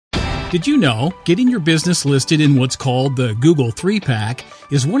Did you know getting your business listed in what's called the Google 3-Pack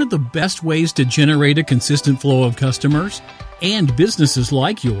is one of the best ways to generate a consistent flow of customers? And businesses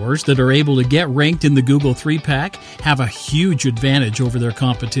like yours that are able to get ranked in the Google 3-Pack have a huge advantage over their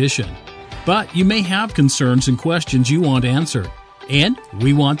competition. But you may have concerns and questions you want answered, and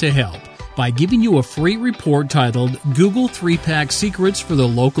we want to help by giving you a free report titled Google 3-Pack Secrets for the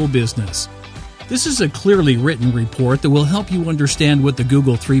Local Business. This is a clearly written report that will help you understand what the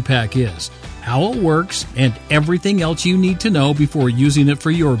Google 3-Pack is, how it works, and everything else you need to know before using it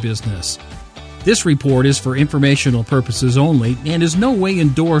for your business. This report is for informational purposes only and is no way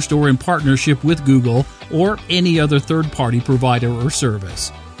endorsed or in partnership with Google or any other third-party provider or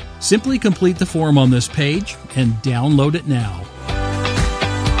service. Simply complete the form on this page and download it now.